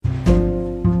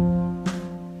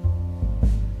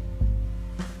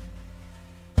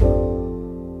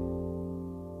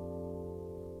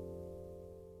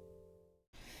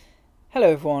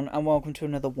Hello everyone and welcome to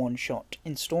another one-shot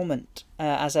installment.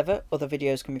 As ever, other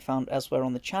videos can be found elsewhere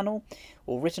on the channel,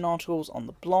 or written articles on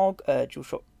the blog,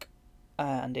 DualShock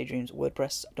and Daydreams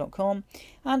WordPress.com,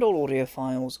 and all audio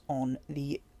files on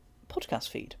the podcast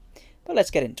feed. But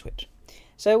let's get into it.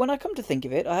 So when I come to think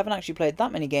of it, I haven't actually played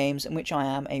that many games in which I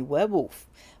am a werewolf.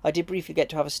 I did briefly get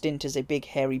to have a stint as a big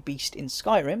hairy beast in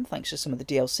Skyrim, thanks to some of the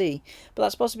DLC, but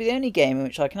that's possibly the only game in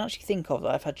which I can actually think of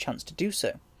that I've had a chance to do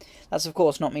so. That's of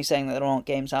course not me saying that there aren't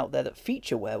games out there that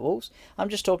feature werewolves, I'm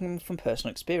just talking from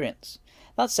personal experience.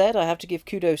 That said, I have to give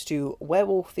kudos to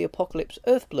Werewolf the Apocalypse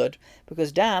Earthblood,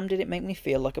 because damn did it make me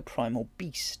feel like a primal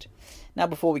beast. Now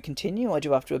before we continue, I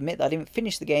do have to admit that I didn't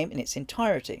finish the game in its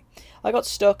entirety. I got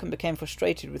stuck and became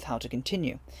frustrated with how to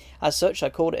continue. As such, I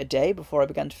called it a day before I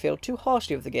began to feel too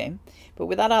harshly of the game, but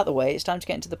with that out of the way, it's time to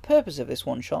get into the purpose of this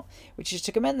one-shot, which is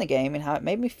to commend the game in how it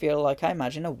made me feel like I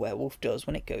imagine a werewolf does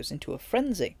when it goes into a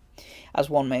frenzy. As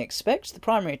one may expect, the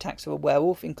primary attacks of a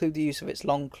werewolf include the use of its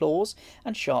long claws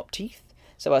and sharp teeth,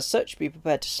 so as such be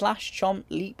prepared to slash, chomp,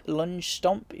 leap, lunge,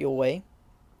 stomp your way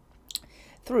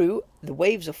through the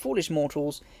waves of foolish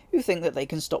mortals who think that they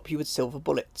can stop you with silver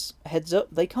bullets. Heads up,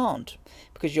 they can't,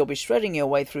 because you'll be shredding your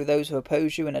way through those who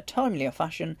oppose you in a timelier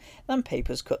fashion than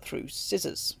papers cut through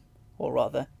scissors. Or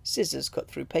rather, scissors cut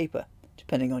through paper,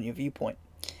 depending on your viewpoint.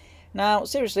 Now,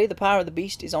 seriously, the power of the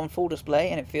beast is on full display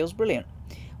and it feels brilliant.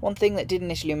 One thing that did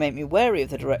initially make me wary of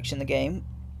the direction the game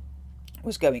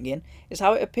was going in is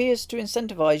how it appears to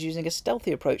incentivize using a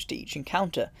stealthy approach to each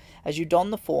encounter, as you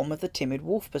don the form of the timid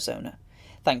wolf persona.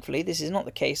 Thankfully, this is not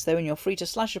the case though, and you're free to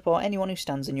slash apart anyone who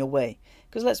stands in your way,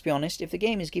 because let's be honest, if the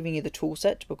game is giving you the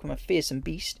toolset to become a fearsome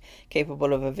beast,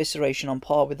 capable of evisceration on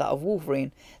par with that of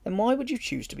Wolverine, then why would you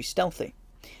choose to be stealthy?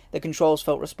 The controls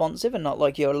felt responsive and not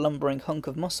like you're a lumbering hunk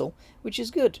of muscle, which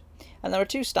is good. And there are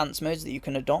two stance modes that you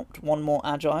can adopt, one more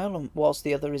agile whilst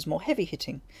the other is more heavy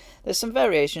hitting. There's some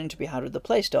variation to be had with the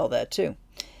playstyle there too.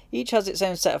 Each has its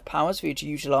own set of powers for you to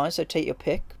utilise, so take your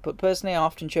pick, but personally I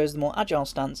often chose the more agile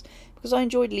stance because I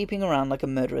enjoyed leaping around like a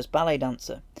murderous ballet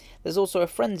dancer. There's also a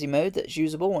frenzy mode that's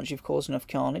usable once you've caused enough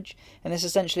carnage, and this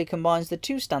essentially combines the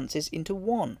two stances into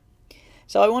one.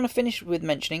 So I want to finish with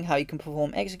mentioning how you can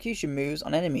perform execution moves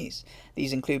on enemies.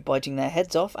 These include biting their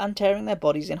heads off and tearing their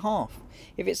bodies in half.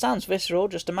 If it sounds visceral,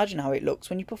 just imagine how it looks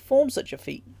when you perform such a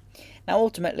feat. Now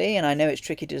ultimately, and I know it's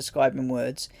tricky to describe in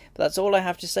words, but that's all I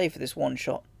have to say for this one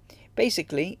shot.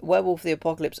 Basically, Werewolf the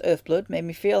Apocalypse Earthblood made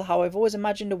me feel how I've always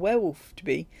imagined a werewolf to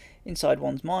be inside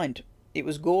one's mind. It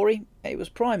was gory, it was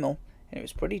primal, and it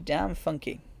was pretty damn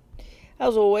funky.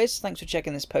 As always, thanks for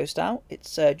checking this post out.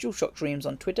 It's DualShock Dreams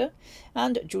on Twitter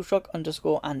and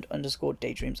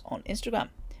DualShock_and_Daydreams on Instagram.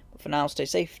 But for now, stay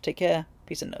safe, take care,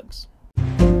 peace and nugs.